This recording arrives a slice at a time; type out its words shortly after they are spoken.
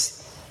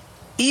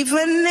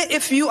Even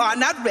if you are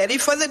not ready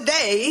for the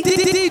day,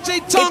 DJ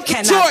Talk it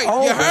cannot Detroit,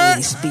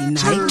 always be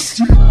night.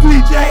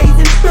 DJs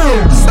and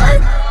films. Sir,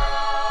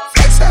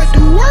 flex I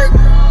do work.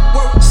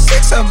 Whoa,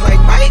 6 of them like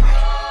Mike.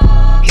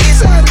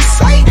 He's out of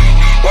sight.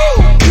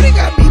 Whoa, you done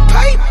got me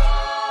pipe.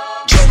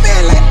 2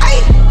 man like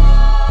Ike.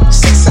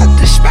 6 out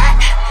the spot.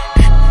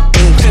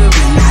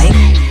 Including night.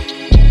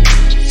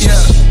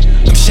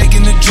 Yeah, I'm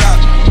shaking the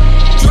drop.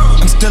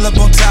 I'm still up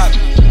on top.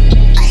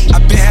 I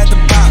been had the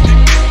bop.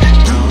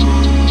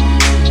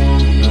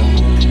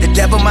 The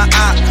devil my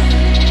op.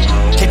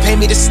 Can't pay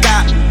me to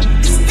stop.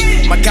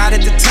 My God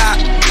at the top.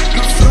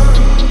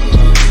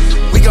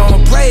 We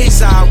gon'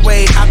 praise our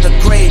way out the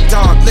grave,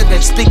 dog.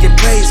 Living, speaking,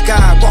 praise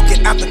God.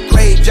 Walking out the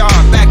graveyard,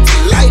 back to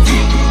life.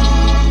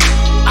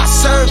 I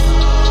serve,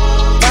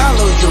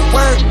 follow your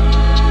word.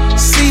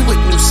 See with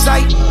new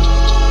sight.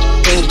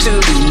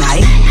 Including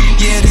night.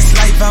 Yeah, this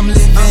life I'm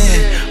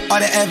living. All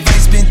the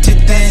advice been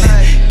tipped in.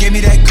 Gave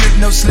me that grip,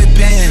 no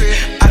slipping.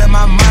 Out of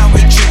my mind,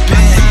 we tripping.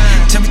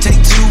 Tell me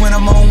take 2 when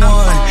I'm on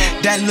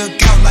 1. That look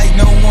out like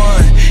no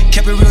one.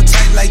 Kept it real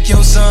tight like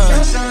your son.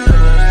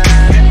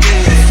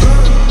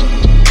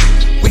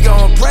 We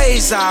gon'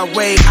 praise our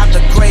way out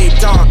the grave,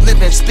 dog.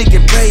 Living,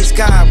 speaking, praise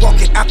God.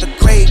 Walking out the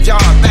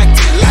graveyard, back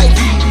to life.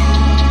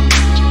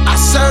 I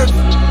serve,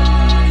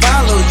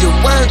 follow your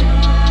word.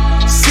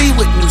 See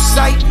with new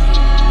sight.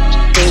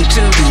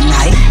 Including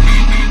night.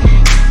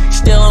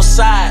 Still on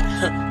side,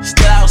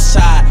 still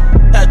outside.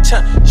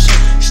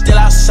 Still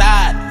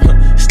outside,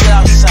 still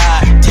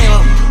outside.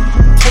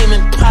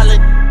 Taming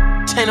pilot,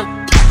 still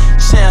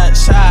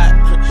outside.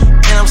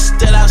 And I'm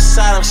still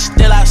outside, I'm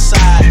still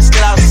outside,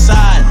 still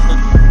outside.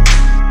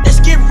 Let's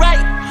get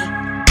right,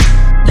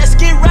 let's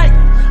get right,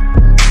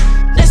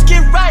 let's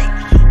get right,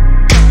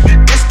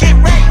 let's get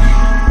right,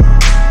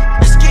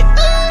 let's get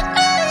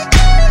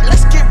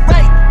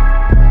right,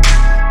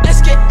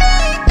 let's get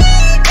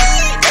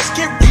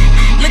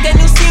look at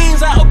new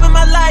scenes, I open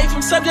my life,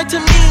 I'm subject to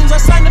memes, I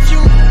signed a few,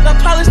 I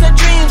polish their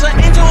dreams, an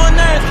angel on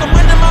earth, come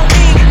under my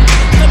wing.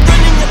 I'm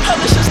running your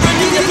publishers,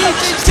 running your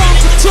publishers. Talk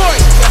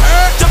Detroit,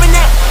 Jumping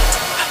that,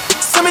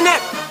 summon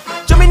that,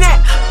 jumping that,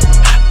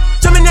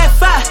 jumping that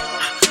fire,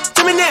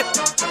 jumping that,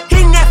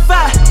 hitting that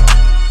fire,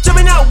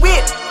 jumping out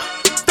with,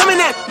 drumming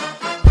that,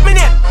 drumming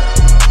that,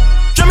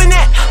 drumming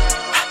that,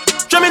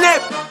 drumming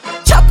that.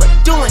 Chopper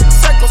doing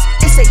circles,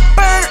 it's a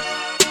bird,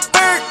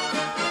 bird.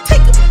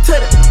 Take him to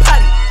the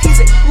potty, he's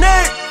a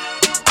nerd.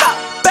 Pop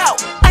out,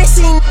 I ain't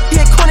seen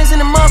hit corners in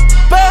the month.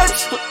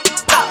 Birds,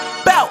 pop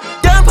out.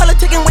 Done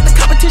politicking with the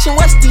competition,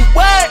 what's the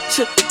word?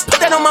 Put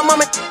that on my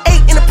mama,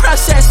 8 in the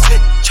process.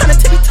 Tryna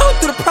tippy-toe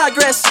through the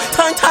progress.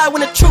 Tongue-tied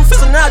when the truth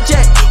is an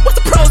object. What's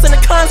the pros and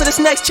the cons of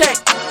this next check?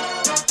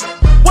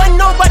 Wasn't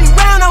nobody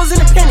round, I was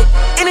independent.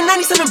 In a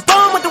 97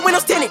 bomb with the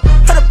windows tinted.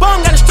 Heard a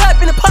bomb, got a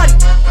strap in the party.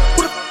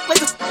 Who the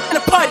like this in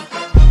the party?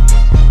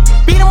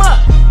 Beat 'em up,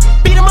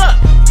 beat 'em up,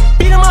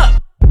 beat 'em up,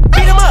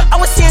 beat 'em up. I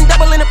was seeing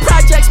double in the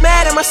projects,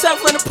 mad at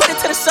myself, learning to put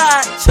it to the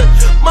side.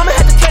 Mama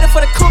had to cater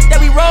for the coupe that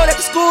we rode at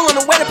the school on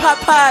the way to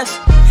pop pies.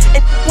 And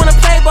wanna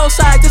play both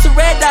sides, just a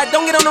red dot,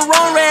 don't get on the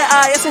wrong red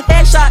eye. It's a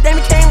headshot, they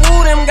became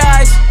woo them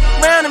guys.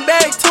 Round and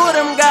buried 2 of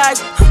them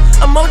guys.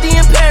 I'm OD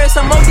in Paris,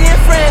 I'm OD in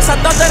France.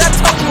 I thought that I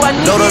told you I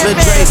need Load the up the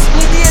advance,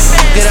 need the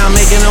advance. Get out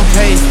making them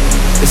pay.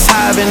 It's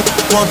high and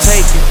won't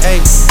take it.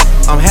 Ay,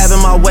 I'm having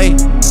my way.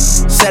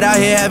 Set out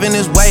here having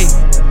his way.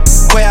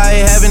 Quay out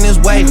here having his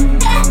way.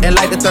 And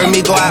like the third me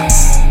go out,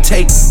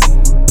 take.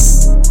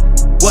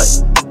 What?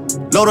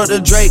 Load up the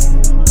Drake.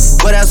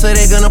 What else are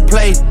they gonna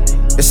play?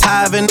 It's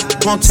high and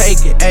won't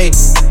take it. Ay,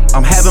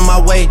 I'm having my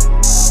way.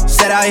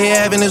 Set out here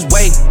having his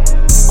way.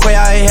 Quay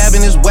out here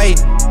having his way.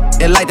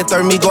 And like the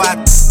third me go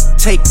out,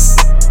 take.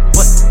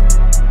 What?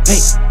 Hey,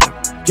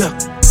 yeah.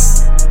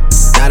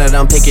 Now that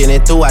I'm picking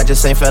it through, I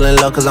just ain't fell in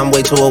love cause I'm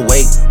way too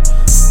awake.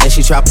 And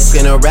she try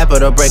fucking a rapper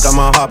to break on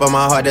my heart, but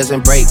my heart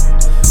doesn't break.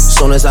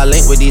 Soon as I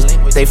link with these,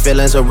 they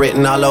feelings are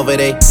written all over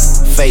they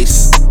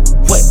face.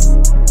 What?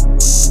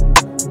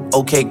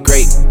 Okay,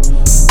 great.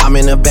 I'm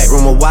in the back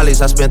room with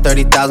Wally's, I spent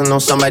 30,000 on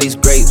somebody's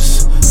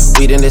grapes.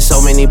 We done did so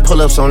many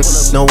pull-ups on,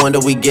 no wonder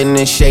we getting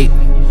in shape.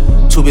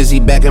 Too busy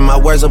backing my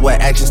words up with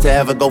actions to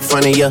ever go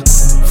front of your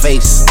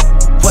face.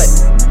 What?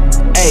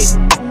 Ayy,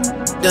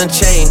 done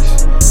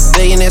changed.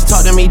 Billionaires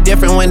talk to me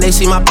different when they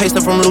see my pay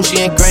stuff from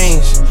Lucy and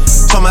Grange.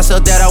 Told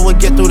myself that I would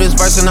get through this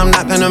verse and I'm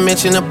not gonna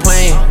mention the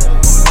plane.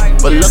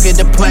 But look at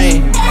the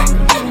plane.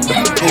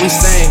 Who we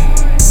saying?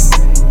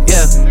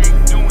 Yeah.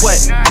 What?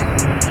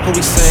 Who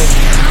we saying?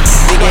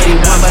 Big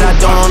 81, but I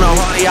don't know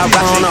Hardy. I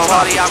rock on the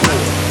Hardy. I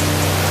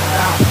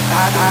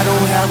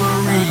don't have a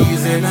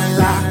reason to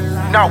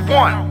lie. Not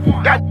one.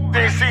 That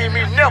ain't seen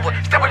me never.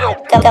 Step it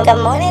up.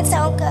 Good morning,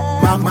 Tonka.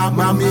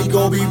 My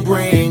Migos be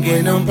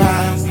bringing them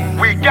pies.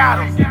 We got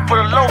them. For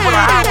the low, for the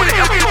high, for the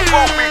empty, for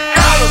both, we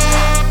got them.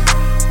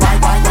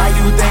 Why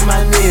you think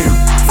my nigga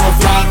so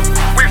fly?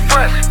 We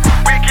fresh.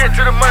 We get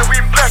to the money, we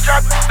bless.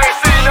 Y'all they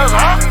seen us,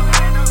 huh?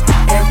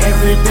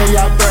 Every day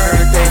our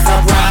birthday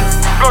surprise.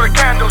 Blow the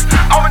candles.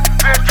 All the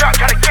in the drop,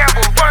 gotta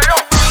gamble. Run it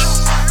up.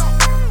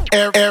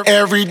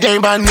 Every day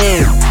my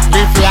name,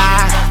 we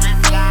fly.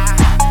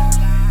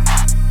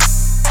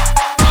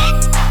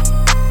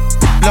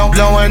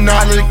 Blowing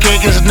all the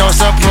cake is no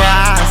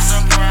surprise.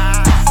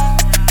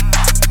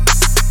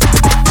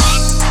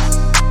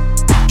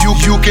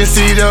 You can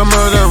see the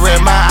murder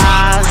in my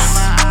eyes.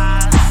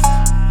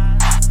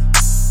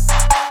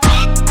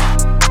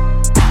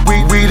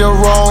 We the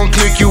wrong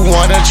clique you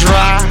wanna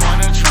try.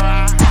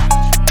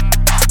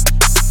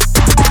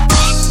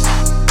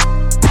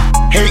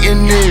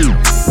 Hating you,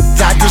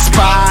 I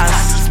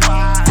despise.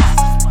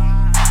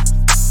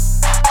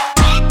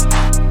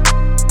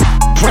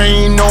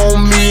 Praying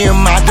on me and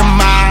my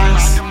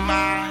demise.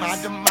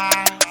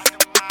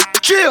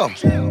 Chill.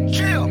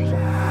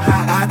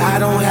 I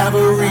don't have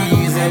a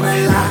reason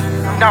to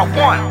lie. Not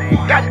one.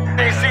 That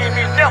ain't seen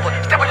me never.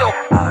 Step on your.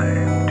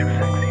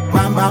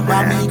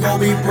 My Migos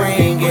be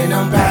bringing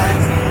them back.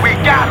 We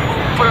got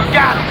him. Put him,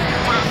 got him.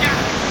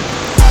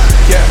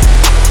 Yeah.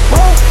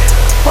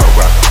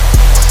 Alright.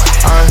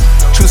 I'm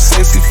too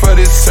sexy for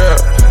this syrup.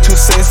 Too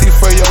sexy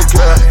for your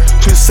girl.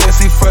 Too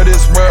sexy for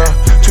this world.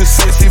 Too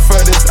sexy for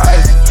this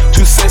ice.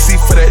 Too sexy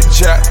for that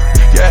jack.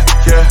 Yeah.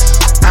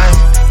 I'm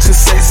too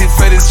sexy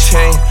for this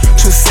chain.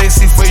 Too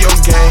sexy for your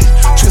game.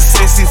 Too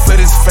sexy for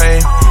this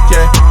fame.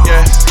 Yeah.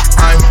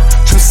 I'm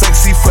too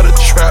sexy for the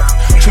trap.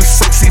 Too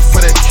sexy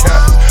for that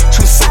cap.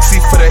 Too sexy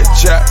for that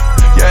jack.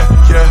 Yeah.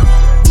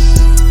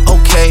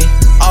 Okay,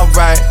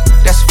 alright,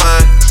 that's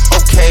fine.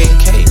 Okay,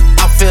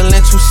 I'm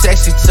feeling too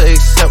sexy to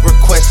accept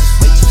requests.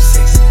 Way too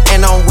sexy.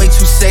 And I'm way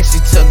too sexy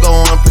to go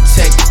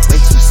unprotected. Way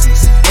too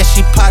sexy. And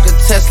she popped a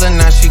Tesla,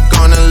 now she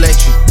gonna let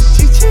you.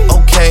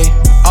 Okay,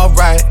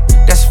 alright,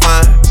 that's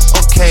fine.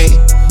 Okay,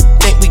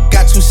 think we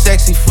got too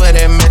sexy for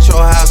that metro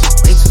housing.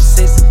 Way too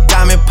sexy.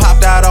 Diamond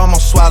popped out,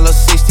 almost swallowed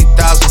 60,000.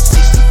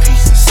 60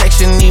 pieces.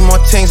 Section need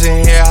more things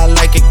in here, I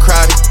like it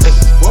crowded. Hey,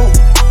 whoa.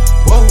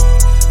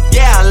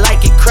 Yeah, I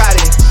like it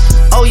crowded.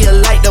 Oh, you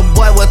like the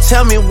boy? Well,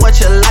 tell me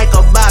what you like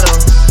about him.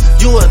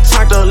 You a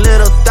turned a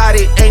little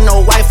thotty, ain't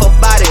no wife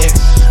about it.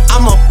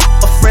 I'm a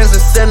friends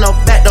and send her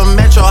back to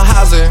metro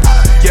housing.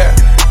 Yeah.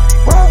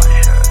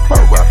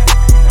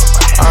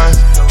 I'm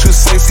too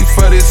sexy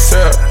for this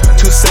syrup.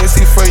 Too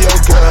sexy for your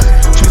girl.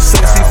 Too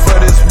sexy for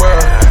this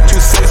world. Too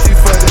sexy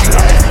for this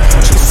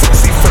ice. Too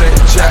sexy for that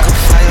jack.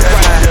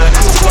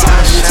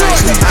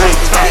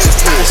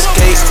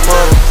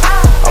 Skateboarder,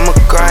 I'm a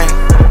grind.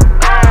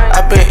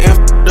 I've been in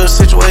the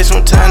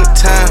situation from time to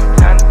time,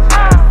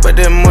 but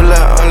that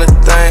moolah only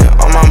thing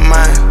on my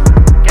mind.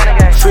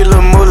 Free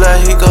lil'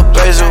 moolah, he go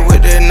blazer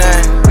with that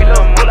nine.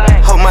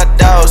 Hope my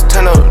dogs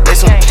turn up, they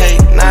some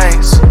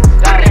K9s.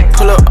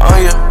 Pull up on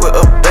you with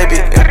a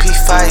baby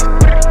MP5.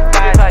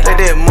 Let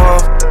that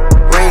more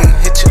ring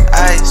hit your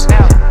eyes.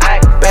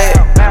 Bad,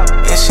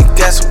 and she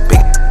got some big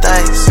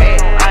thighs.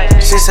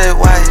 She say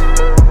why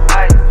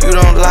you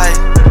don't like?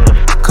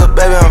 Cause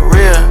baby I'm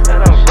real.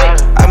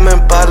 I been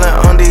ballin'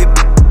 on these,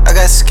 I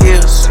got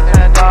skills.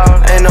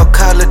 Ain't no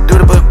Call of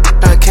Duty, but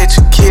I'll catch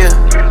a kill.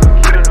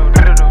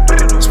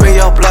 Spin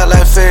your block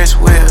like Ferris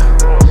wheel.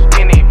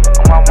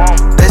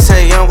 They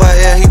say young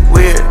YL, he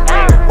weird.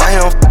 Why he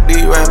don't f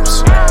these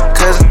rappers?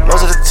 Cause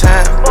most of the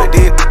time, with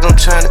these I'm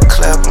trying to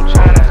clap them.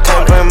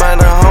 Can't bring my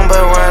home,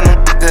 but around them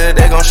good,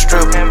 they gon'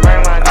 strip them.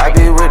 I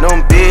be with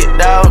them big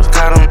dogs,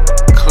 got them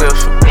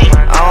Clifford.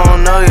 I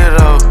don't know you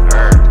though,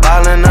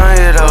 ballin' on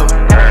you though.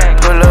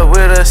 Pull up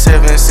with a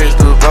 7-6,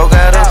 dude, broke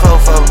out a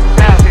 4-4.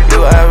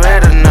 You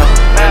already know,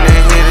 when they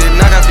hit it,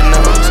 knock out your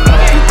nose.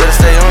 You better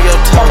stay on your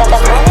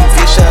toes,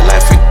 get shot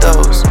like free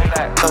throws.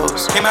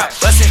 Came out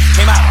bustin',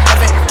 came out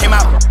poppin', came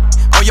out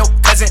on your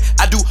cousin.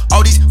 I do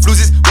all these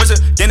fluses, worse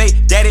than they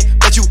daddy,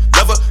 but you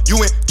love her, you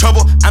in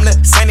trouble. I'm the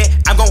Sunny,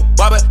 I'm gon'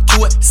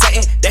 barbecue it,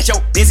 satin, that's your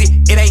busy,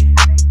 it ain't.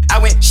 I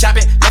went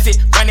shopping, left it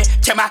running,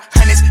 check my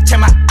hundreds, check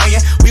my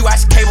onion. We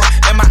watch cable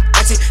and my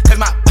auntie, cause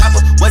my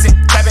papa wasn't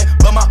clapping,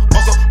 but my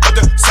uncle up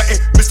the satin.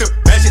 Mr.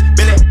 Magic,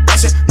 Billy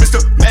Bashing, Mr.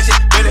 Magic,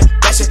 Billy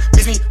Bashing.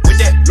 Miss me with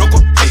that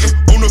local hating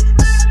on the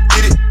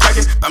get it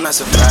cracking. I'm not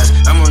surprised,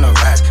 I'm on the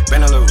rise,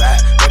 been on the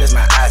ride, red is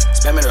my eyes,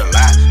 spam it a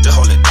lot, just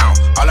hold it down.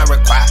 All I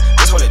require,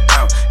 just hold it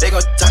down. They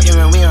gon' talk you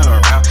when we on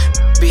around,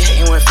 be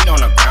hating when feet on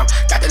the ground.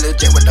 Got the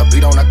legit with the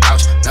beat on the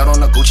couch, nut on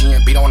the Gucci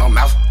and beat on the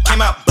mouth. Came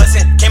out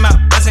buzzin', came out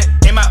buzzin',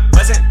 came out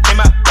buzzin', came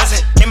out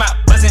buzzin', came out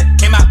buzzin',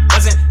 came out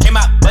buzzin', came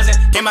out buzzin',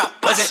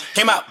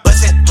 came out buzzin', came out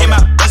buzzin', came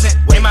out buzzin',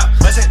 came out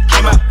buzzin',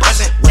 came out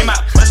buzzin', came out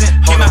buzzin',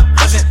 came out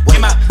buzzin',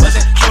 came out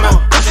buzzin', came out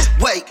buzzin'.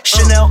 Wait,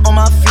 Chanel on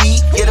my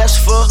feet, yeah that's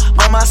for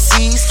all my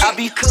C's. I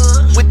be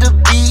with the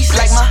beast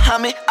like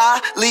Muhammad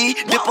Ali.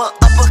 Dip her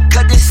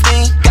uppercut this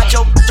thing, got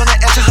your on the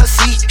edge of her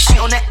seat. She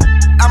on that,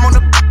 I'm on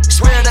the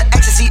swear the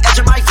ecstasy edge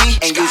of my V.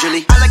 And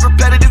usually I like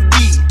repetitive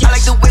beat. I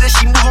like the way that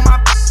she move on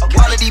my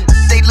quality.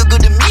 They look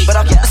good to me, but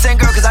I'm the same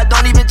girl cause I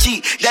don't even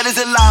cheat. That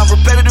is a lie, I'm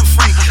repetitive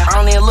freak. I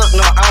don't even look,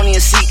 no, I don't even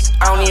seek.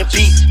 I don't even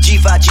peek.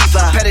 G5,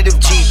 repetitive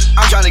G.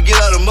 I'm trying to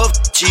get out of muff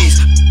cheese.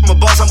 I'm a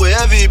boss, I'm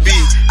wherever it be.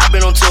 I've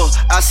been on tour,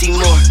 I see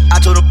more. I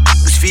told them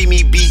just feed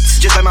me beats.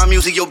 Just like my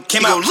music, yo,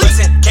 came out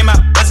buzzin', came out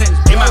buzzin',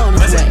 came out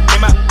buzzin',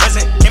 came out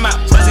buzzin', came out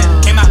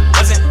buzzin', came out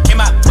buzzin'.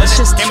 It's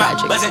just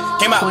tragic.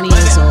 20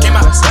 years old,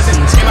 rest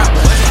in peace.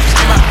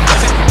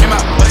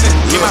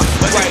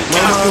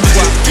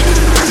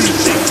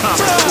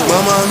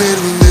 Mama, I made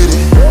it, we made it.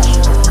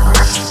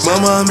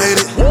 Mama, I made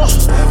it.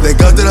 Thank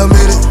God that I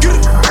made it.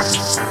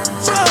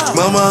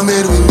 Mama, I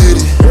made it, we made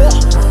it.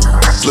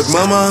 Look,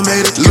 mama, I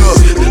made it. Look,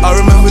 I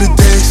remember the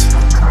days.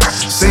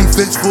 Same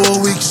fit for a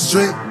week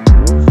straight.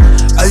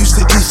 I used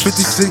to eat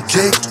 50-cent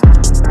cake.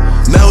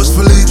 Now it's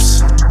Philippe's.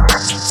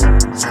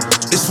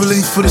 It's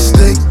Philippe for the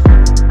steak.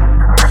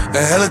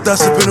 And hella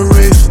thoughts up in the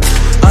rave.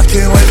 I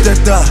can't wipe that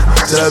thought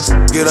till that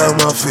get out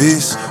my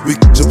face. We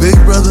your big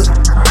brother,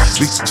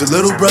 we your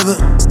little brother.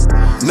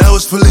 Now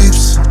it's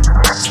Philippe's.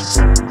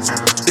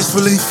 It's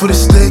Philippe for the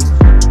steak.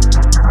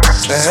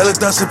 And hella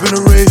thoughts up in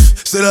the rave.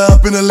 Sit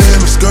up in the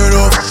lamb and skirt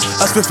off.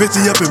 I spent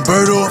 50 up and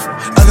bird off.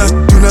 I got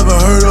you never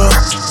heard of.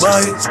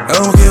 Buy it, I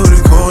don't care what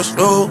it costs,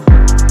 no.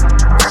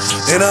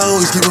 And I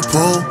always keep a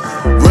pole.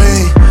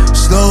 Rain,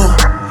 snow,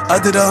 I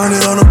did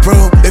 100 on a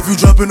pro. If you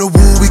drop in the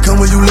woo, we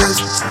come where you live.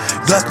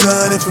 Glock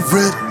 9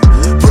 infrared.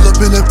 Pull up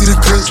and empty the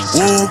clip.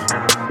 Whoa.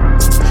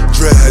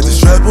 Dread had the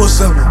strap on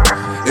something.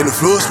 And the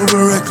floor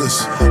swimming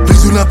reckless.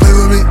 Please do not play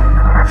with me.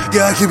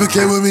 Yeah, I keep it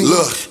K with me.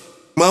 Look,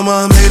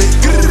 mama, I made it.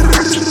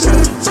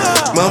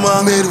 Mama,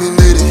 I made it, we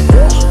made it.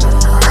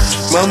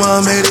 Mama,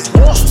 I made it.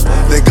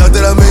 Thank God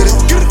that I made it.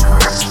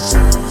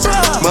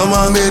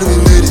 Mama, I made it, we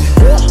made it.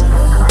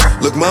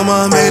 Look,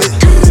 mama, I made it.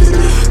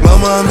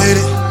 Mama, I made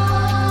it.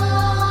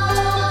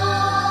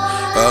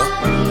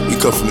 We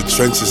come from the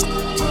trenches.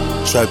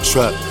 Trap.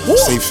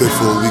 Same fit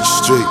for a week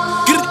straight.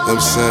 You know what I'm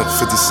saying?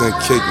 50-cent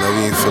cake, now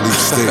we ain't Philippe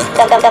steak.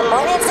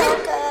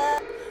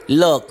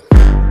 Look,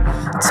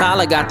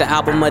 Tyler got the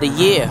album of the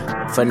year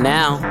for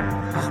now.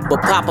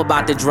 But Pop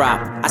about to drop.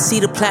 I see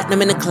the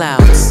platinum in the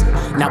clouds.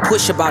 Now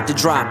Push about to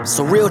drop,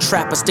 so real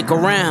trappers stick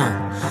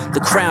around. The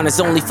crown is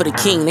only for the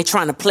king, they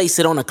trying to place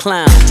it on a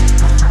clown.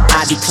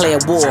 I declare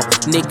war,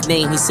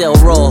 nickname he sell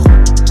raw.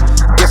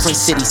 Different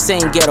city,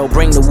 same ghetto,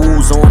 bring the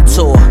woos on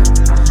tour.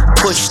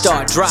 Push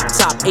start, drop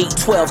top,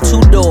 812,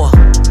 two-door.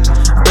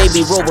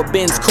 Baby Rover,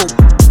 Benz coupe,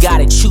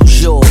 gotta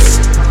choose yours.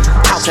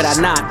 How could I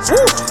not?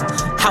 Woo!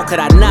 How could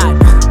I not?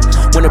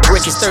 When the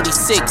brick is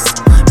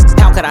 36,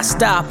 how could I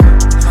stop?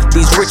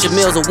 These Richard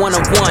Mills are one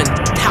of one,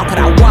 how could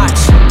I watch?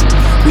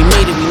 We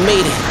made it,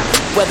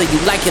 whether you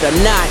like it or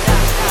not.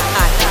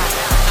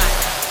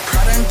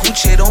 Prada and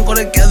Gucci don't go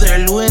together.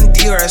 Louis and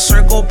Dior, I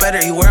swear go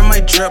better. He wear my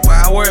drip, but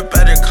I wear it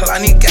better.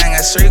 Kalani gang,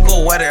 I swear you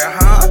go wetter,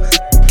 huh?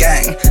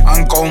 Gang,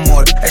 on go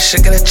mode. I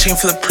should get a chain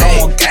for the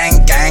promo. Gang.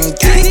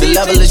 The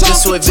level is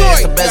just too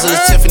advanced. The bezel is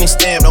Tiffany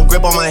stamp. Don't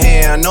grip on my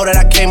hand. I know that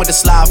I came with the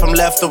slide from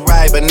left to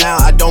right, but now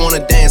I don't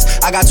wanna dance.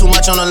 I got too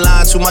much on the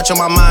line, too much on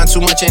my mind,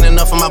 too much ain't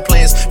enough of my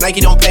plans.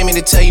 Nike don't pay me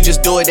to tell you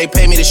just do it. They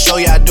pay me to show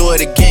you I do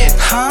it again.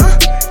 Huh?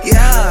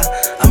 Yeah,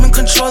 I'm in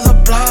control of the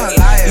block.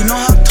 You know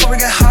how October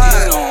get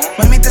hot.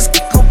 Might make this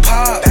go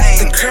pop.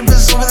 The crib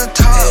is over the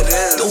top.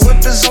 The whip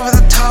is over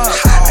the top.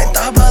 I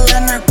thought about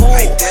letting her go,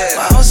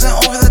 but I wasn't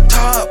over the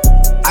top.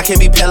 I can't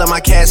be pale in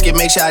my casket,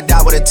 make sure I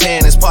die with a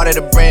 10. It's part of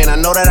the brand. I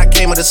know that I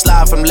came with a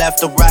slide from left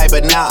to right,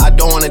 but now I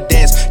don't wanna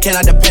dance. Can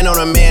I depend on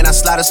a man? I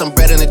slided some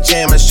bread in the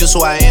jam, that's just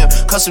who I am.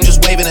 Custom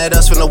just waving at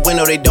us from the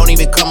window, they don't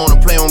even come on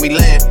the plane when we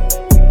land.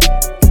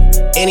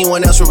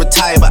 Anyone else would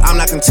retire, but I'm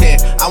not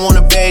content. I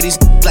wanna bury these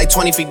like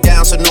 20 feet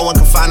down so no one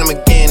can find them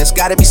again. It's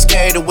gotta be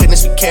scary to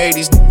witness me carry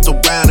these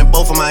around in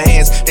both of my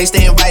hands. They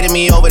stay inviting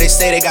me over, they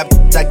say they got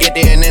I get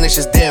there and then it's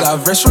just them.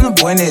 Got verse from the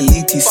boy named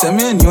Elite, send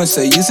me a new and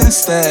say use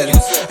instead.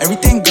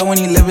 Everything good when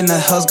you live in the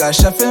hills, got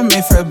chef and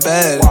made for a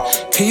bed.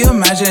 Can you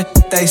imagine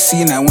that I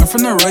seen? I went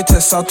from the road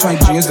to South to my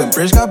dreams, the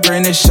bridge got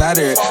burned and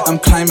shattered. I'm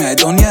climbing, I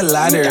don't need a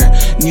ladder.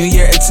 New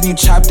year, it's a new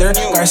chapter.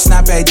 Got her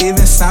snap it, I didn't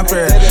even snap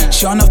her.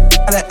 She on the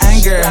out of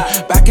anger.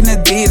 Back in the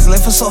days,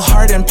 life was so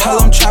hard and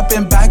Pelham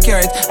trapping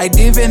backyards. I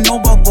didn't even know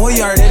about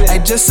Goyard. I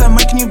just said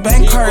my new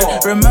bank card.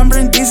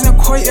 Remembering days in the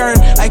courtyard.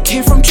 I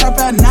came from trap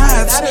at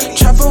Nats.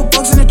 Trap out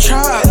bugs in the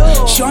trap.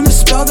 She wanna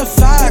spell the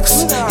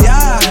facts.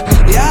 Yeah.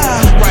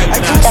 I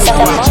can't so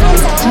much.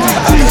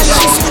 I got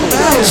she's so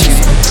bad.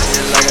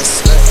 Like a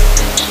slut.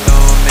 No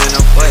man,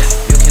 no butt.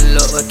 You can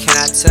look, but can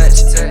I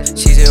touch?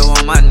 She just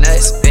want my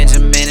nuts.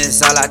 Benjamin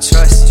is all I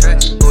trust.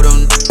 Who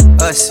don't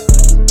us?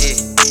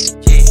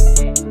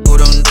 Who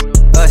don't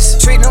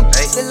us? Treat them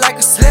like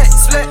a slut.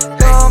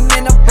 Thumb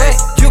in the butt.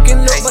 You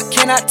can look, but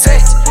can I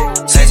touch?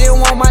 She just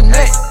want my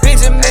nut.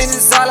 Benjamin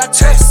is all I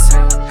trust.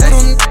 Who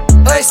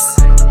them us?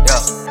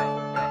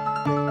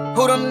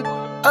 Who them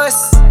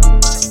us?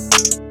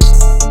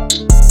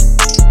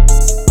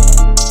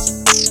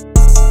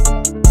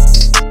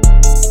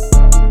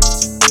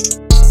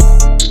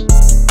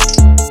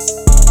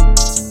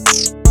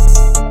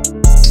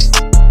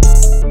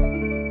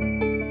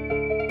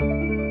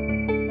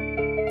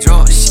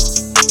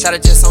 Try to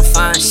just some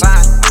fine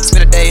shine.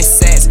 Spend a day in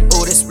sex.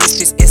 Ooh, this wrist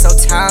piece is so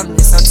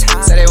timeless.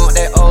 Say they want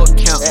that old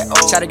count.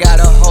 Try to got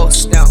a whole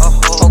stamp.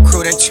 Whole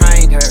crew done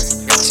trained her.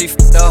 She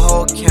f***ed the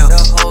whole count.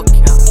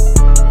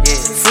 Yeah,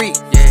 freak.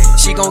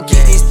 She gon'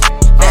 get these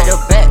back to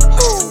back.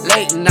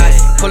 Late night,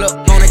 pull up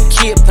on the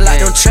WizKid, pull out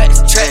them tracks,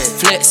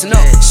 flexing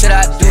up. Should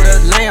I do the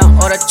lamb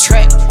or the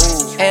track?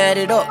 Add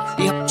it up,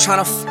 these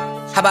tryna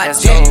how about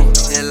that?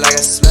 Yeah, like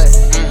a slut.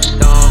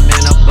 Don't man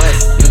a butt.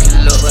 You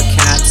can look, but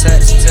can I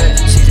touch?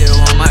 She just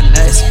want my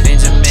nuts.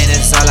 Benjamin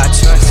is all I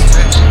trust.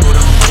 Who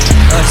don't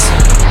want us?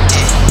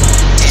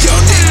 Young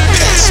nigga,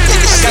 pass.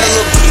 I got a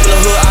little people in the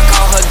hood. I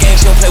call her gang.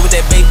 She don't play with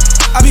that bait.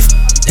 I be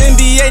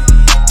NBA.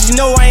 You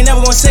know I ain't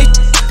never gonna say.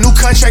 New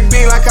contract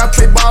being like I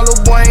play ball,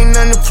 little boy ain't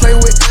nothing to play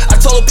with. I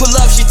told her pull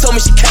up, she told me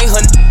she can't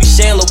hunt, be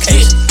sharing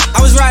location. I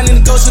was riding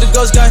in the ghost with a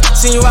ghost gun,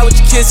 seen you out with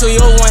your kids, so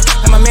you old one.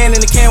 And my man in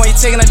the can while you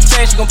taking out the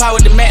trash, you gon' pop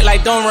with the mat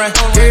like don't run.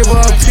 Gave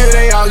up here,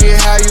 they all get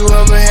high, you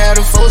ever had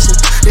a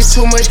foursome. It's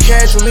too much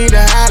cash for me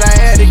to hide, I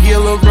had to get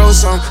a little bro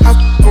some. I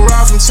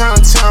around from time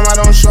to time, I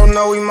don't show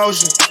no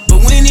emotion.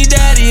 But when he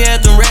died, he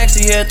had them racks,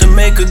 he had to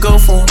make a go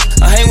for him.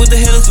 I hang with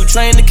the hitters who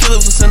train the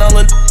killers who send all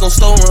the on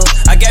slow run.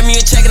 I got me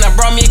a check and I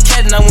brought me a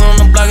cat and I went on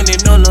the block and they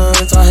know none.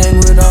 I hang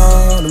with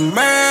all the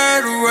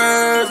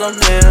murderers, I'm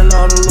paying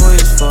all the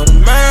lawyers for the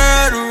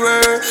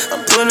murderers.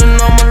 I'm putting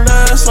all my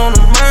last on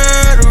the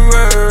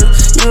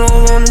murderers. You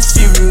don't wanna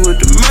see me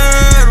with the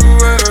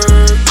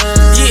murderers.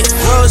 Yeah,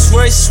 Rolls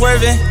Royce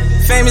swerving,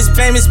 famous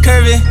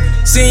curving.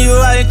 Seen you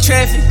out in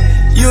traffic,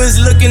 you was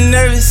looking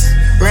nervous.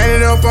 Ran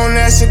it up on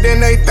accident,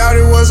 they thought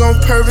it was on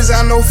purpose.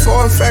 I know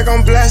for a fact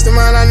I'm blasting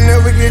mine, I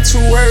never get too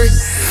worried.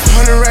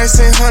 100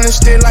 racks and 100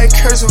 still like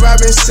cursive, I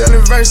been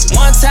selling verses.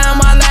 One time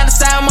I lied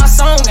inside my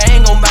song, I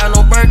ain't gon' buy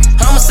no Birkin.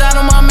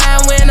 Homicide on my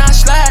mind when I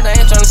slide, I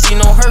ain't tryna see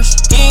no hearse.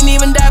 He ain't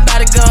even died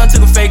by the gun,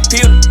 took a fake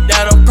pill,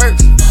 died on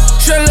purpose.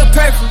 Sure look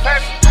perfect.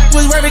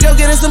 Was worth it, go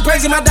get us some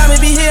perks, and my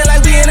diamond be here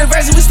like we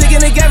anniversary. We sticking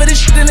together, this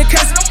shit in the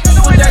cuss.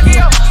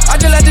 I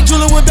just like the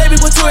jeweler with baby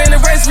with 2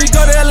 anniversary.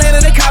 Go to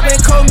Atlanta, they cop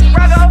and call me.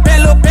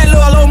 Bad little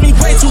all on me,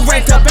 way too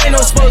ranked up, ain't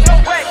no smoke.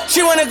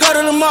 She wanna go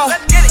to the mall.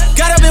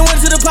 Got up and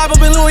went to the pop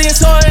up in Louis and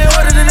saw it and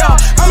ordered it all.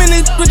 I'm in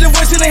this with the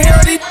voice in the hair,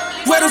 these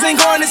weddles ain't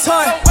going this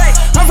hard.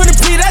 I'm from the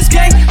P, that's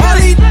gang. All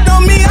these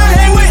on me, I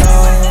hang with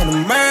all the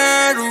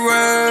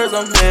murderers.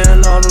 I'm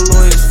paying all the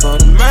lawyers for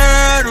the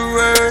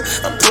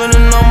murderers. I'm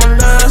putting all my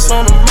last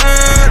on the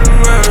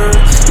murderers.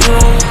 You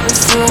don't want to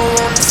see.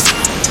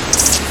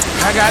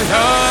 I got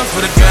love for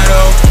the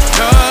ghetto,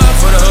 love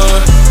for the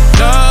hood,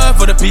 love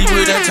for the people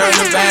that turn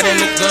the bad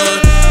into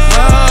good,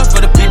 love for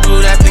the people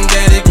that think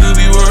that it could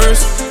be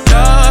worse,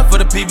 love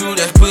for the people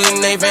that's putting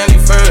their family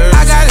first.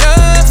 I got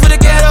love for the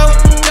ghetto,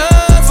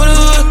 love for the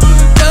hood,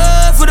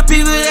 love for the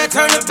people that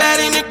turn the bad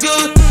into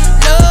good,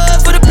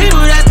 love for the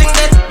people that think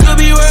that it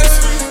could be worse,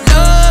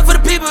 love for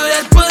the people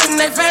that's putting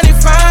their family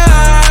first.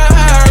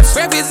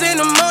 Breakfast in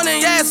the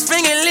morning, yeah, it's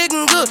finger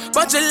licking good.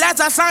 Bunch of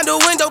lights outside the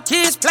window,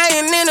 kids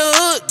playing in the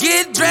hood.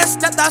 Get dressed,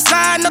 stepped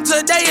outside, know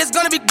today it's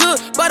gonna be good.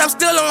 But I'm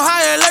still on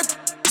high alert,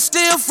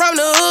 still from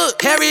the hood.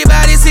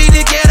 Everybody see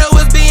the ghetto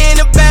as being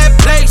a bad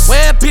place,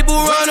 where people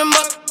run them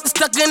up,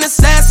 stuck in a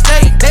sad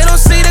state. They don't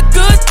see the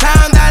good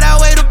times that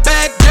outweigh the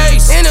bad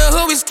days. In the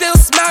hood, we still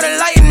smell the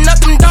lighting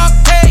up them dark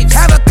caves.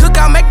 Have a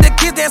cookout, make the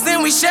kids dance,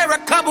 and we share a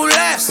couple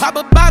laughs. Pop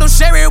a bottle,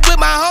 share it with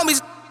my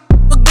homies.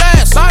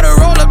 Start a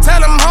roll up, tell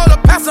them hold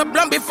up, pass a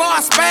blunt before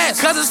I spaz.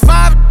 Cause it's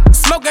 5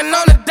 smoking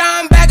on a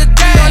dime bag of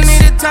gas. Don't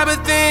need the type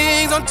of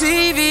things on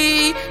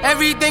TV.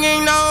 Everything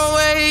ain't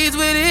always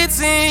what it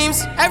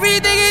seems.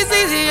 Everything is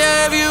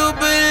easier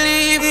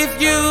if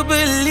you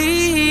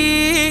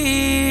believe,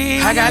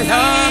 I got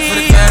love for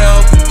the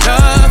ghetto,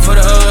 love for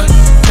the hood,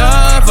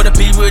 love for the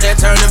people that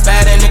turn the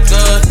bad into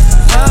good,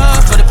 love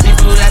for the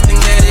people that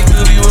think that it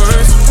could be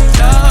worse,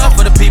 love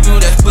for the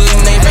people that's putting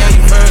their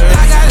family first.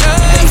 I got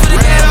love for the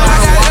ghetto, I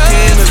got love.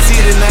 In the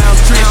city now I'm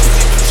tripping.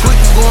 Quick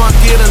to go and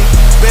get her,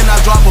 then I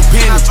drop a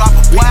penny.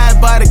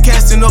 Wide body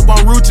casting up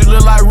on Ricch,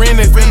 look like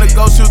Rennie. Finna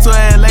go shoot to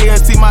LA and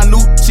see my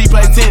new, she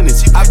play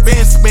tennis. I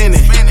been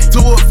spinning, to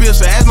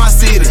official, as my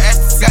city.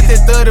 Got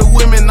that 30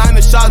 women,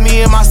 90 shots,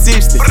 me in my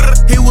 60.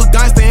 He was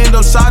gangsta, end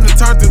up shot and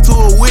turned into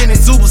a winning.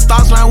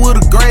 Superstar line with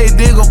a grave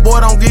digger,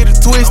 boy, don't get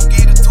it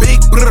twisted. Big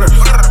brother,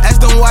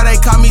 ask them why they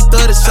call me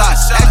 30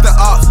 shots. Ask the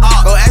ops,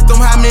 go ask them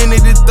how many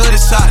did 30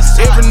 shots.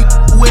 Every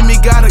with me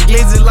got a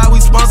glizzy like we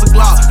sponsor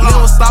Glock.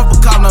 Never stop a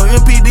cop, no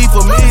MPD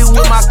familiar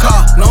with my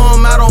car. No,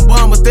 I'm out on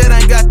bum, but that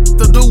ain't got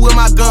to do with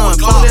my gun.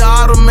 Fully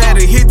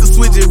automatic, hit the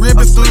switch, it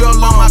ripping through your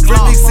lungs.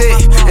 Free big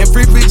set, and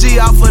free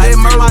PG out for that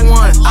murder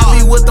one. I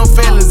be with them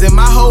fellas, and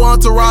my whole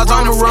entourage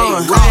on the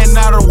run. Ran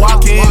out of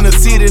walking in the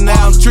city,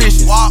 now I'm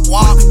trishing.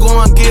 Quick to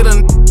go and get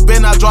a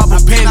then I drop a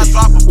penny.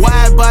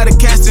 Wide body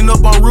casting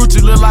up on Ricch,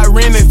 look like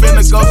Rennie.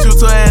 Finna go shoot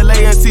to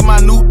LA and see my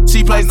new, she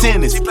play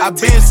tennis. I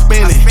been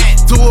spinning,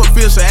 to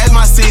official, as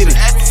my city.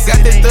 Got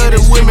that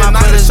 30 women,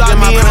 90 shot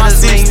me in my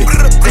 60.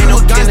 They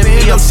was gangsta,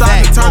 end up shot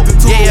and turned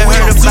into a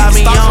winner. Heard about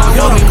me, you don't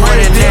know me more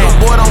than that.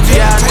 Boy, don't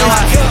get I know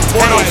I,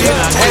 boy, don't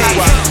get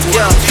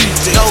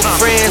no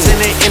friends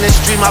in the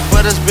industry, my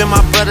brothers been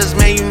my brothers,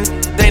 man, you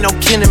they no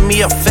kin to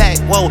me, a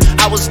fact. Whoa,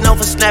 I was known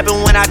for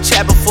snapping when I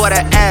chat before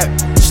the app.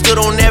 Stood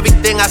on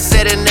everything I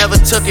said and never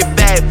took it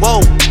back.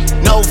 Whoa,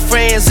 no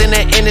friends in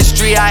the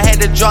industry, I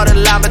had to draw the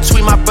line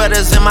between my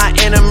brothers and my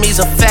enemies,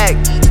 a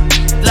fact.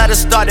 Let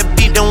us start the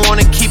beat, don't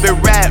wanna keep it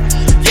rap.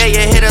 Yeah, you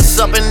hit us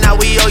up and now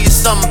we owe you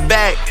something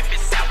back.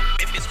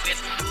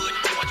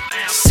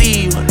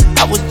 See you,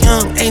 I was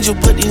young angel,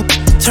 but you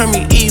turned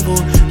me evil.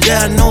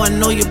 Yeah, I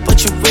know you,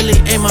 but you really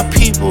ain't my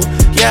people.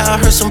 Yeah, I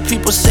heard some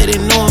people say they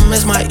know him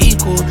as my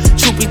equal.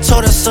 Truth be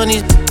told, us son,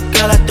 these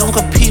girl, I don't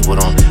compete with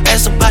them.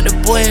 Ask about the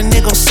boy and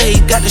they gon' say he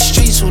got the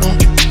streets with him.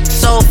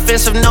 So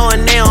offensive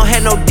knowing they don't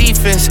have no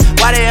defense.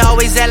 Why they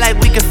always act like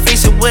we can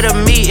fix it with a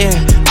meeting?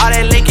 All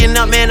that linking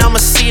up, man, I'ma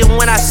see him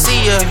when I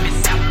see ya.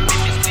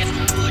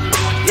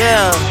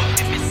 Yeah.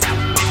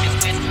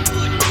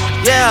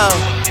 Yeah.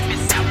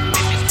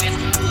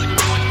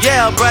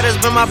 Yeah, brothers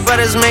been my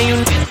brothers, man, you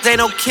ain't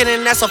no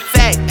kidding, that's a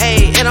fact,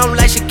 ayy. And I'm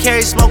like she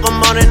carry smoke,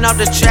 I'm on and off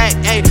the track,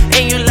 ayy.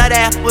 And you love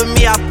that with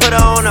me, I put her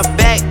on her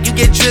back. You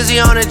get drizzy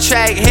on the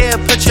track, here,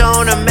 put you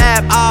on the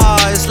map. Oh,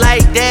 it's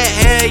like that,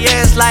 hell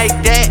yeah, it's like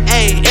that,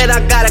 ayy. And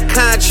I got a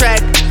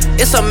contract,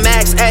 it's a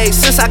max, ayy.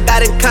 Since I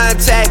got in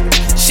contact,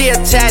 she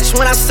attached.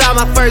 When I saw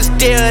my first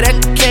deal, that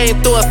came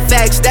through a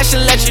fax. That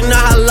should let you know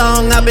how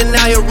long I've been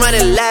out here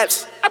running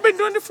laps. I've been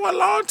doing it for a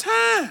long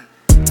time.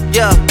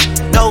 Yeah,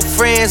 no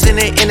friends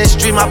in the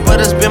industry. My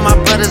brothers been my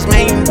brothers,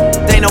 man. You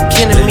they no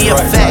kin to me, a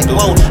fact.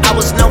 Whoa, I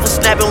was known for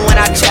snapping when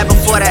I chat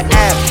before the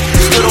app.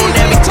 Stood on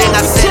everything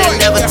I said and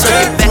never took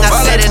it back. I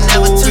said it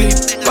never took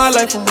it back. My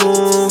life a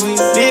movie,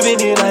 living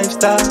in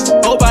lifestyle.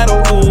 Hope I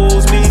don't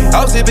lose me.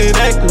 I'm sipping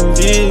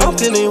active, I'm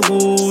feeling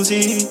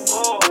woozy.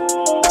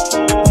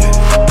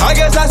 I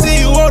guess I see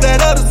you on that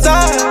other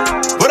side.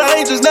 But I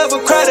ain't just never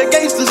cried, the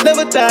gangsters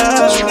never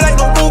die. Shit ain't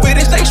no movie,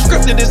 this ain't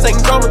scripted, this ain't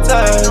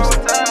traumatized.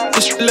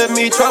 This shit left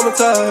me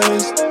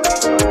traumatized.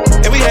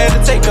 And we had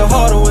to take the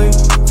heart away.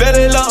 Fell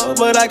in love,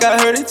 but I got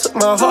hurt, it took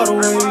my heart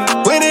away.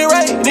 When it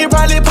rained, it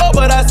probably poured,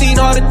 but I seen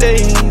all the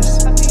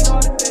days.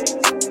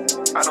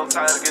 I know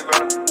time to get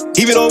better.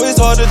 Even though it's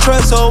hard to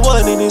trust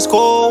someone in this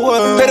cold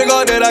world. Pray to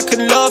God that I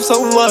can love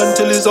someone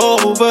till it's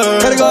over.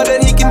 Pray to God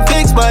that he can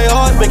fix my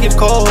heart, make it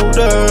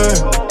colder.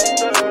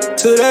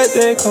 Till that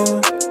day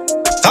comes,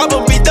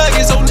 I'ma be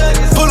thuggin' so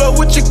nuggets. Pull up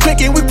with your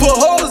click and we put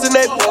holes in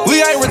that.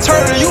 We ain't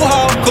returning you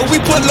home, cause we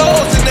put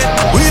lows in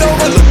that. We don't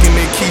I'm looking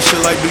at Keisha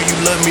like, do you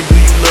love me, do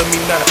you love me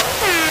not?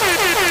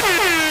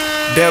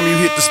 Damn, you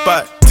hit the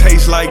spot.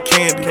 Taste like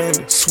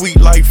candy, sweet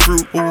like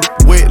fruit, ooh,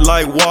 wet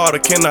like water.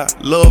 Can I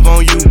love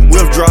on you?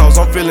 Withdrawals,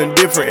 I'm feeling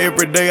different.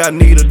 Every day I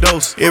need a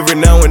dose. Every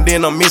now and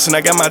then I'm missing.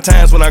 I got my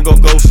times when I go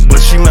ghost, but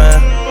she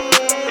mine.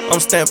 I'm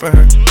stamping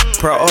her.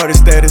 Priority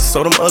status,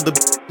 so them other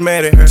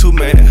mad at her. Too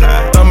mad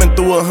high. Thumbing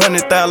through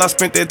 100,000, I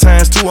spent that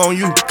times 2 on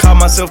you. Caught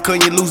myself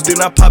cutting you loose, then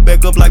I pop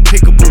back up like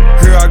Pickaboo.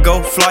 Here I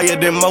go, flyer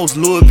than most,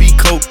 Louis V.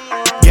 Coke.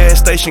 Gas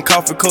station,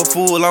 coffee cup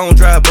full, I don't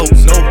drive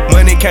boats. No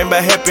money came by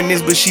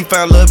happiness, but she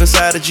found love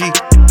inside a G.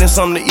 Then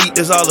something to eat,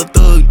 that's all a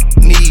thug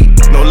need.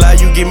 No lie,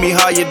 you get me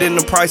higher than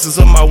the prices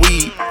of my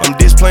weed. I'm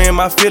displaying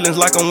my feelings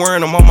like I'm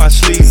wearing them on my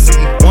sleeve.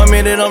 1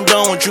 minute I'm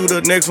done with you,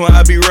 the next one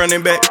I be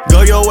running back.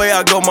 Go your way,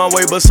 I go my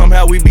way, but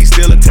somehow we be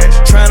still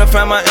attached. Trying to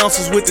find my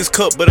answers with this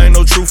cup, but ain't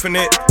no truth in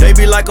it. They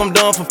be like I'm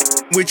done for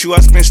with you, I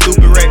spend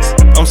stupid racks.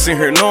 I'm sitting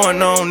here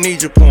knowing I don't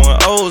need you, pouring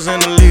O's in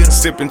the lid.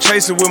 Sipping,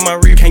 chasing with my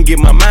reef, can't get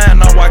my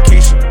mind on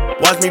Wockesha.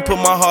 Watch me put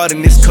my heart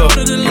in this cup.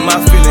 In my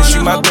feelings, she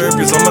my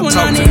therapist, I'ma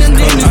talk to this cup.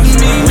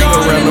 Ring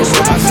around the room,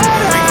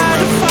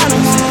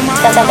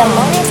 ring around the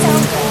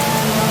room.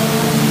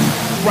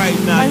 Right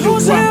now, you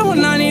who's here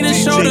when I need a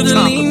shoulder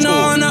to lean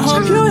on? I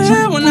hope you're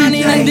here when I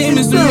need a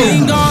demons to be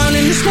gone.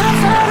 And it's not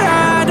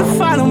hard to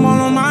fight them all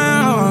on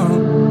my own.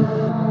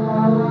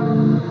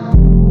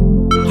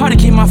 Hard to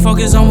keep my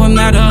focus on what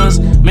matters.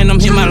 Man, I'm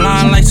hit my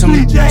line like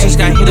some just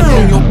got hit up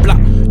on your block.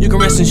 You can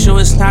rest and sure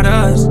it's not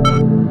us.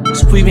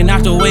 Sweeping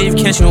out the wave,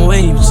 catching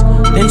waves.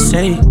 They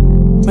say,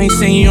 we ain't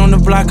seen you on the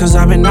block cause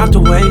I've been out the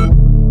way.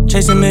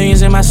 Chasing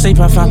millions in my sleep,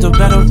 I found a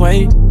better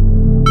way.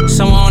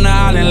 Someone on the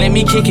island, let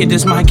me kick it,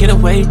 this might get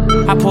away.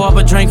 I pour up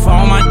a drink for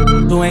all my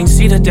who ain't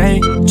see the day.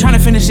 Tryna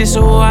finish this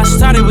so I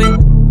started with.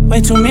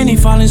 Way too many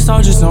fallen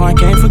soldiers, no I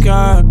can't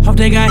forget. Hope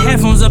they got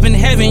headphones up in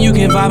heaven, you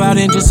can vibe out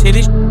and just hit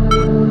it.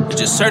 It's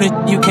just certain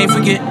you can't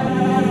forget.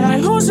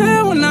 Like who's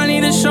here when I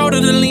need a shoulder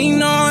to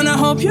lean on? I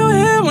hope you're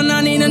here when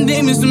I need a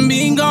demons to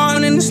be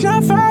gone. And it's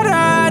not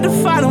hard to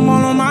fight them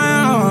all on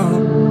my own.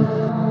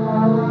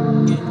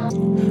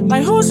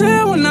 Like who's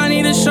here when I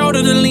need a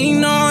shoulder to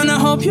lean on? I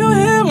hope you're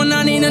here when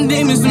I need a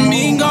demons to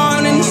be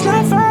gone. And it's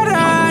not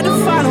hard to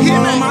fight them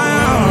all on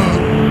my own.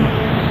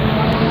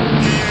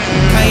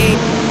 Kanye,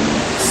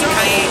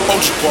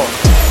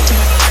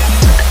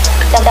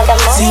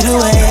 See the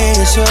way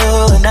you're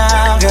showing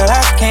now, girl,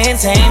 I can't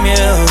tame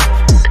you.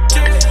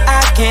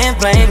 I can't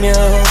blame you,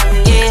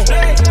 yeah.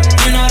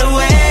 You know the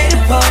way to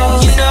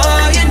pose, you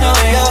know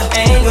your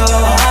angle.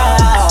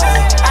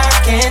 I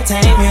can't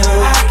tame you,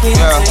 I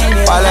can't tame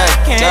you,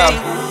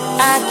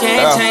 I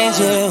can't change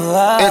you.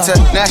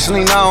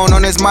 Internationally known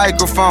on this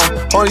microphone.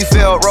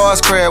 Holyfield,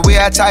 Ross Craig, we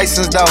at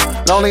Tyson's though.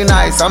 Lonely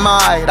nights, I'm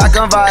alright, I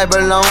can vibe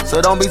alone.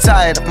 So don't be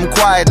tired, I'm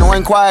quiet, no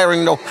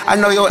inquiring though. I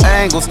know your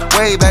angles,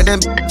 way back then,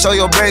 show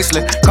your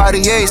bracelet.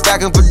 Cartier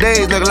stacking for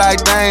days, look like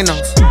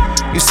Thanos.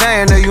 You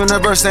saying the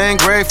universe ain't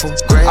grateful.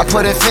 I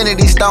put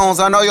infinity stones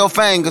on all your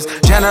fingers.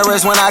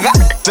 Generous when I got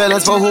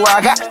feelings for who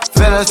I got.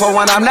 Feelings for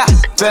when I'm not.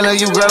 Feeling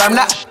you, girl, I'm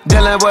not.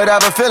 Dealing with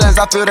other feelings,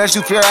 I feel that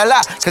you fear a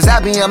lot. Cause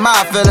I be in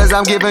my feelings,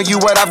 I'm giving you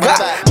what I've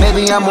got.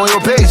 Maybe I'm on your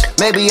page,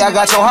 maybe I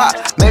got your heart.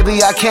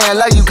 Maybe I can't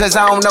love you cause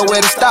I don't know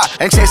where to start.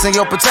 Ain't chasing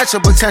your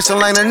potential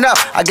ain't enough.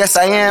 I guess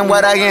I am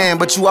what I am,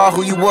 but you are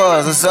who you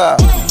was, what's up?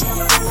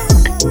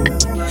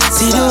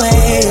 See the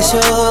way it's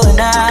you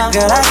now,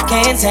 girl, I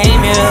can't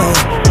tame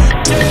you.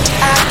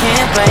 I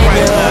can't blame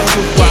you.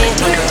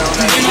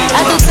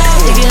 At the top,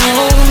 they get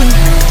lonely.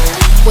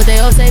 What they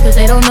all say, cause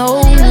they don't know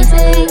me.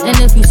 And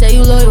if you say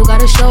you loyal,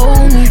 gotta show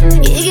me.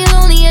 It get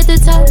lonely at the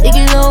top, it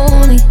get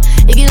lonely.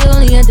 It get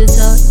lonely at the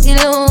top, it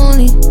get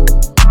lonely.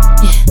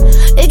 Yeah.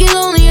 It get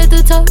lonely at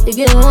the top, it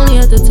get lonely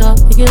at the top,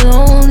 it get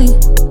lonely.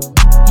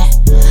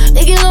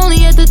 It get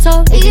lonely at the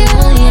top, it get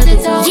lonely at the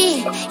top.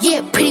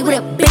 Yeah, pretty with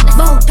a big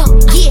boat.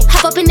 Yeah,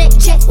 hop up in that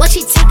jet, watch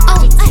it take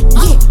off.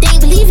 Yeah, they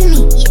ain't believe in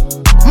me. Yeah,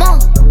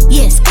 mom.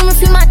 Yeah, screaming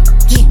free my.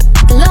 Yeah,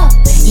 the law.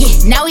 Yeah,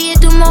 now we hit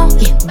the mall.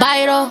 Yeah,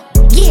 buy it all.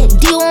 Yeah,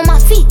 deal on my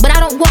feet, but I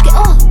don't walk it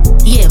off.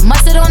 Yeah,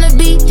 mustard on the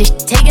beat,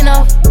 just taking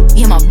off.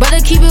 Yeah, my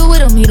brother keep it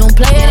with him, he don't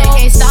play it all.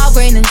 They can't stop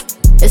greatness.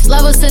 It's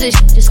levels to this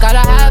shit, just gotta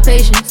have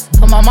patience.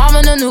 Put my mom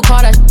in a new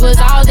car, that shit was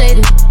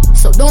outdated.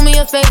 So do me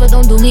a favor,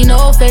 don't do me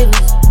no favors.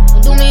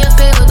 Do me a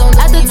favor, don't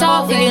at the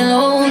top, they get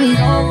lonely.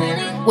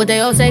 What they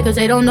all say, cause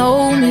they don't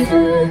know me.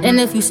 And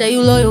if you say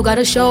you loyal,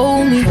 gotta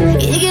show me.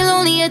 It get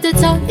lonely at the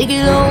top, it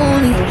get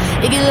lonely.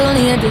 It get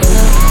lonely at the top,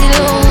 it get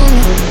lonely.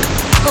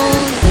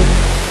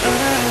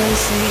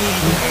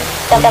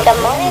 The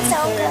morning's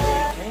so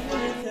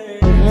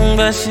good.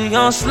 But she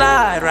gon'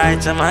 slide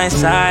right to my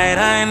side,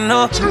 I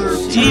know.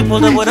 She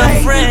pulled up with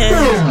her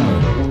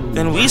friends.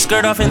 Then we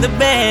skirt off in the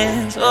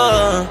Benz.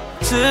 Oh,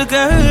 took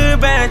her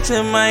back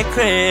to my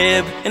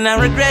crib, and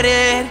I regret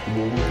it.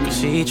 Cause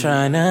she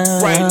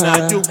tryna right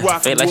now, you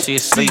rock feel like she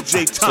asleep, so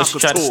she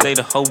try to stay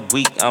the whole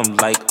week. I'm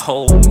like,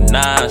 oh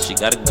nah, she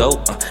gotta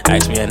go.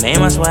 Ask me her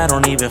name, I swear I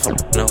don't even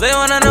know. They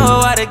wanna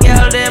know why the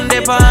girl them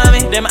dip on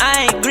me. Them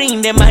I ain't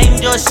green, them I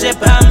ain't just sip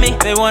on me.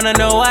 They wanna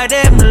know why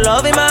them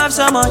love him up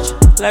so much.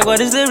 Like what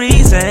is the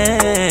reason?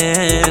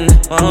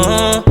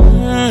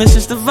 It's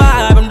just the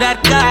vibe, I'm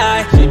that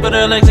guy. She put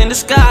her legs in the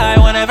sky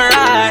whenever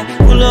I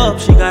pull up.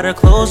 She got her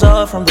clothes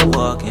off from the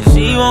walk, and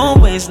she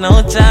won't waste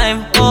no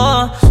time.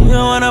 Oh, she don't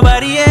want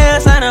nobody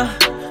else, I know.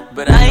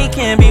 But I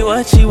can't be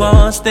what she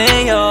wants.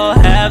 They all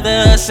have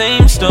the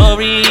same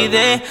story.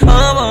 They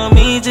all want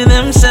me to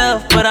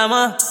themselves, but I'm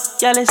a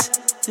jealous.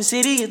 The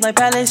city is my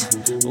palace.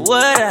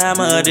 What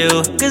I'ma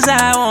do? Cause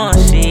I want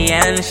she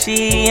and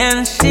she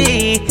and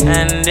she.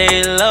 And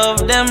they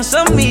love them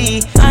some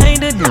me. I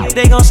ain't the dude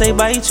they gon' say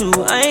bye to.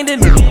 I ain't the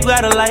dude you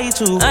gotta lie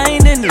to. I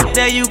ain't the dude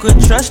that you could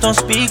trust on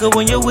speaker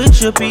when you're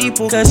with your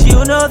people. Cause you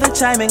know the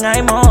timing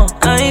I'm on.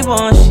 I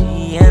want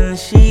she and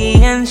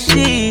she and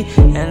she.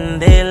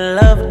 And they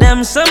love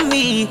them some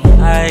me.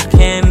 I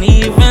can't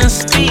even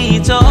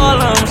speak to all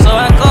of them. So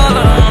I call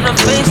her on the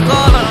face,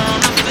 call her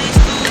on the face.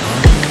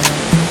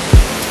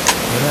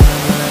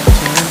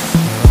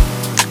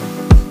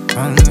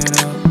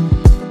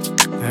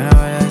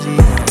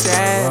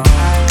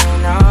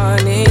 I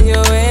don't need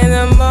you in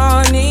the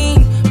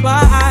morning,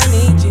 but I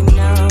need you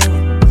now.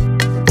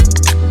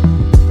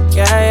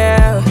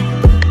 Yeah,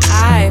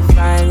 I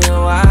find you,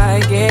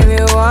 I give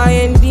you all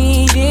you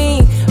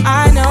needing.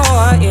 I know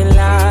what you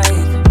like.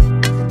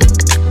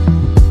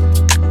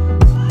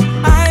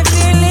 I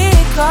feel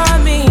it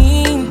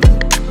coming.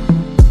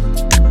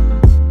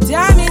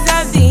 Time is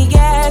of the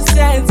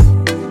essence.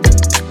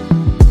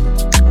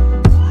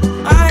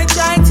 I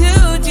try to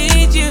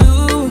teach you,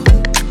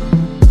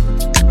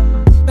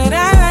 but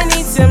I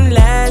need some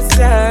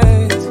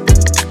lessons.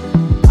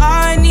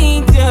 I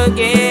need to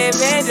give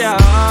it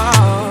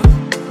all.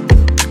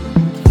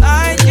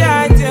 I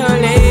try to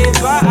live,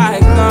 but I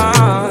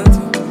can't.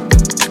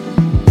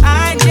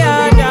 I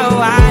don't know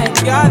why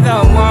you're the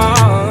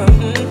one.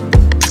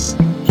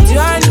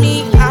 Turn me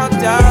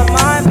out of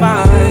my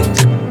mind.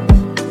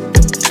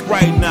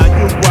 Right now,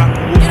 you rock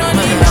with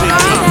DJ.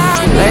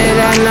 Late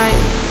at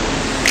night.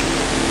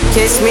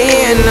 Kiss me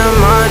in the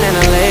morning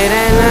or late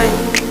at night.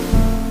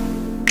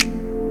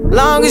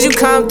 Long as you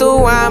come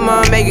through,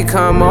 I'ma make it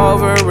come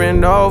over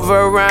and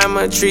over.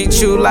 I'ma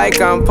treat you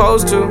like I'm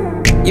supposed to.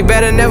 You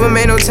better never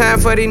make no time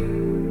for these.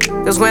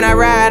 Cause when I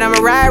ride, I'ma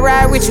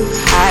ride with you.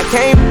 I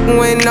can't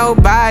with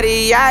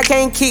nobody. I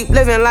can't keep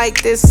living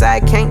like this, I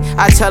can't.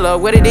 I tell her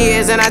what it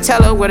is and I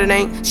tell her what it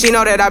ain't. She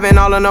know that I've been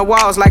all on the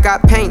walls like I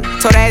paint.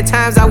 Told her at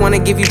times I wanna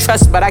give you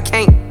trust, but I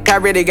can't. I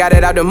really got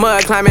it out the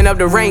mud, climbing up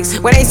the ranks.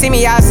 When they see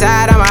me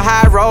outside, I'm a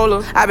high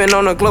roller. I've been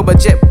on a global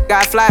jet,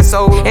 got fly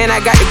solo. And I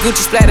got the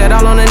Gucci splattered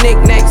all on the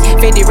knickknacks.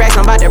 50 racks,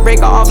 I'm about to break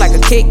her off like a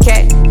Kit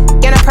Kat.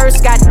 And her purse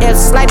got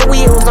F's, like the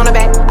wheels on the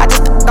back. I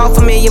just off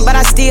 $1 million, but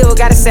I still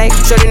gotta say.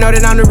 Shorty know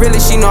that I'm the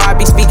realest, she know I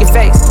be speaking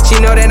facts. She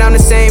know that I'm the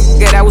same,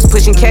 that I was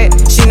pushing cat.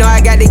 She know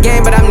I got the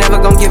game, but I'm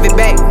never gonna give it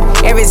back.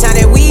 Every time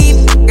that we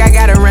I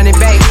gotta run it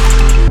back.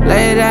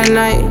 Late at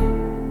night,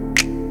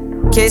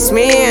 Kiss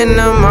me in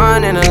the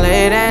morning or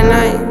late at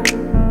night.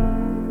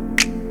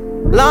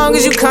 Long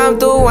as you come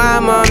through,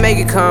 I'ma make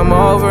it come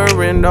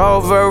over and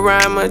over.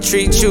 I'ma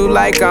treat you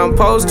like I'm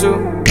supposed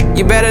to.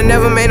 You better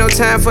never make no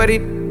time for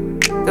these,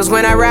 cause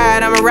when I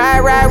ride, I'ma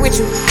ride with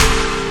you.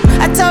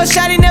 I told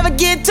Shawty never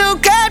get too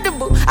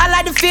comfortable. I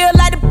like to feel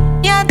like the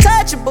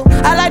untouchable.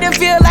 I like to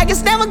feel like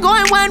it's never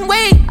going one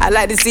way. I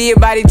like to see your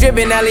body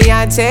dripping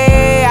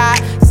Eliante. I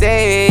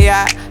say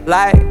I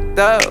like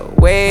the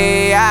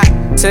way I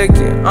took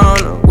you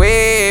on a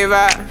wave.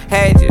 I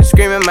had you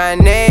screaming my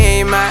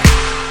name.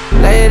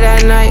 Late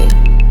at night,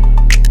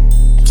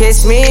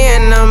 kiss me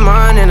in the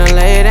morning or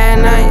late at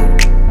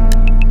night.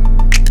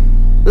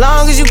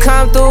 Long as you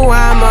come through,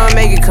 I'ma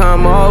make it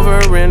come over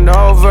and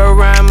over.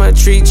 I'ma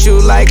treat you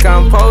like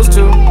I'm supposed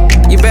to.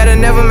 You better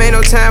never make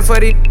no time for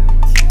these,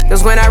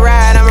 cause when I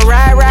ride, I'ma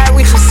ride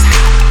with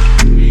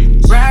you.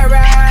 Ride.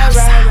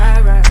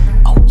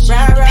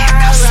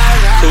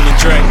 Cool and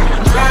Dre.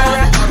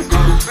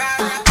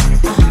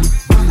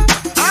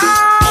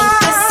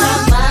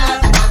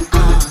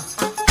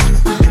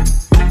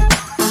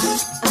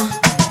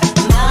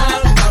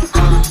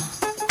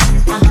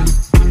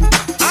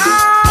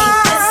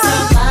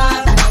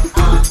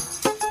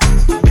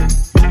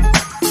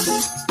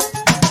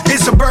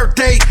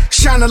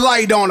 Shine a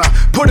light on her,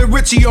 put a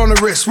Richie on the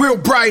wrist, real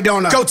bright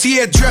on her.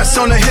 Gaultier dress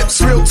on her hips,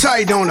 real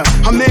tight on her.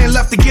 Her man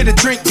left to get a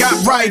drink,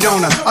 got right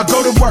on her. I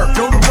go to work,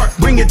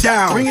 bring it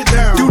down.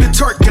 Do the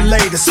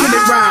Turkulator, spin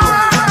it round.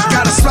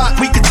 Got a spot,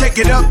 we can take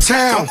it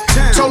uptown.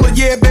 Told her,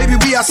 yeah, baby,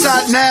 we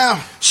outside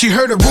now. She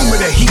heard a rumor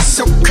that he's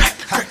so crack.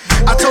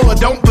 I told her,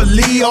 don't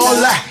believe all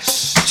that.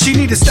 She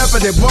need a stepper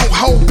that won't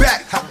hold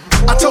back.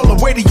 I told her,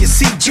 wait till you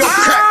see Joe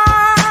crack.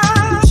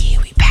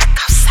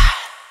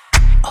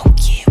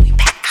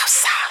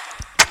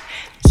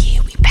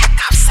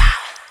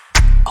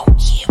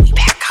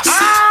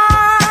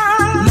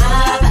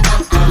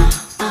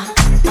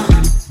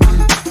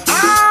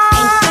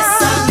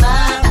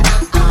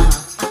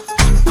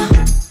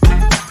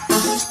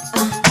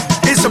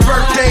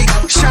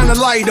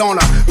 Light on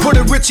her, put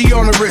a Richie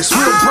on the wrist,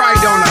 real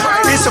bright on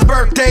her. It's a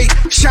birthday,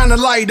 shine a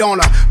light on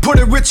her, put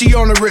a Richie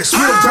on the wrist,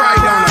 real bright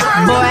on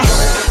her. Boy,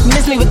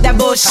 miss me with that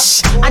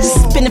bullshit. I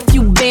just spent a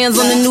few bands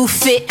on the new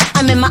fit.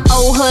 I'm in my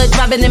old hood,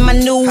 driving in my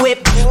new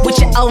whip. With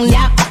your own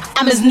nap,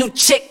 I'm his new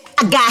chick.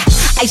 I got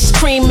ice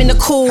cream in the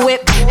Cool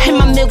Whip, and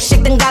my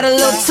milkshake done got a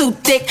little too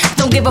thick.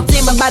 Don't give a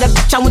flame about a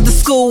bitch I went to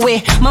school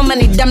with. My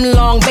money dumb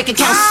long, bank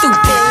account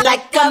stupid.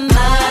 Like a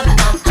mother.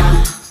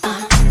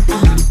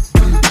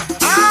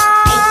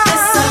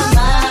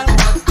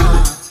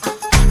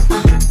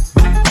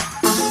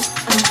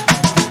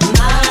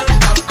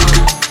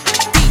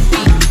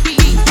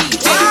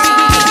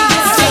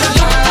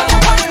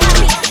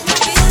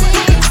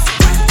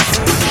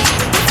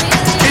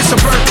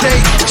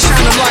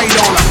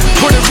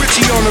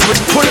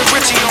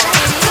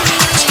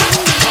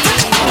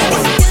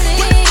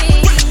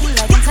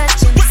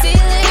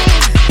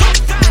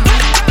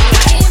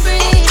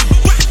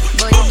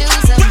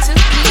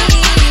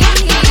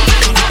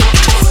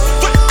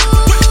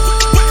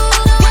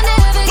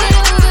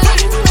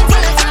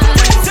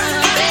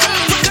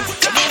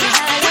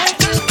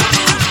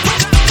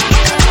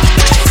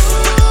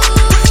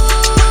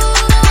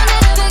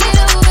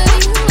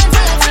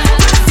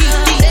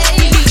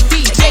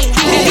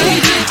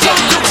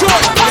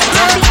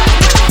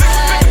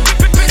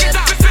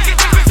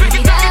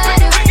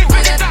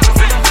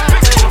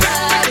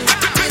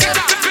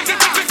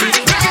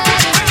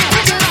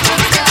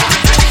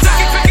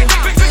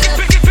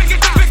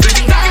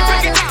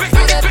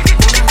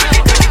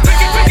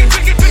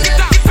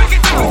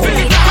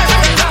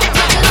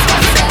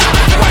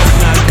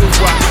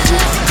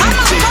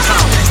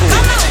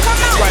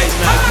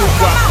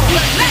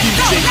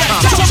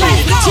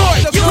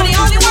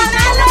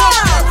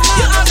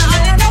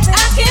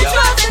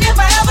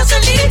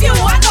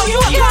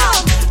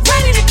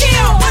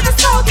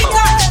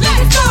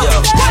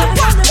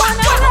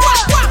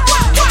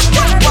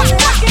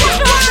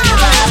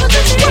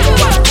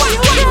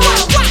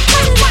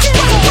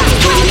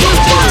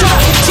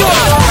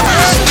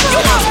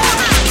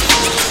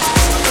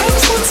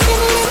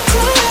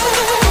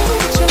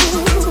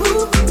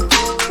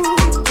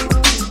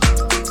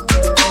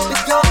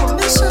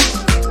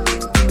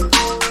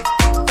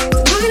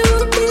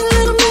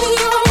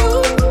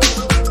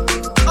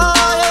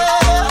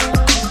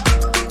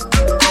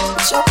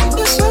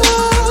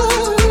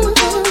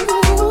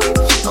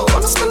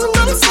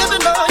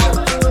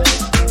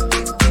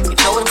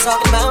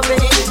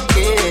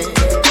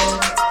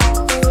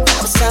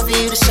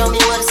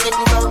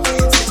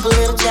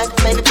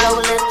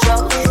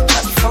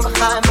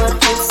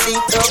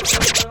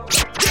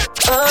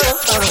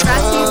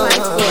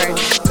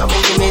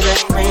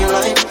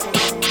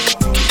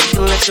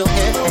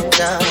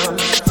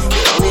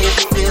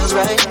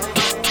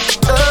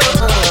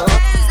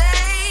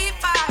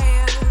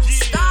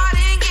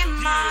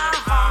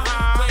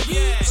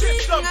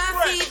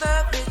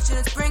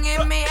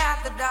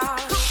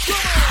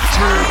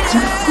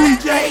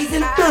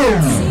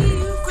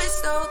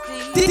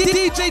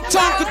 DJ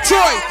Tonka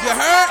Toy, you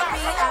heard?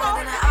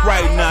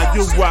 Right now,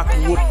 you're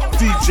rocking with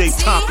DJ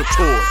Tonka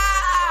Toy.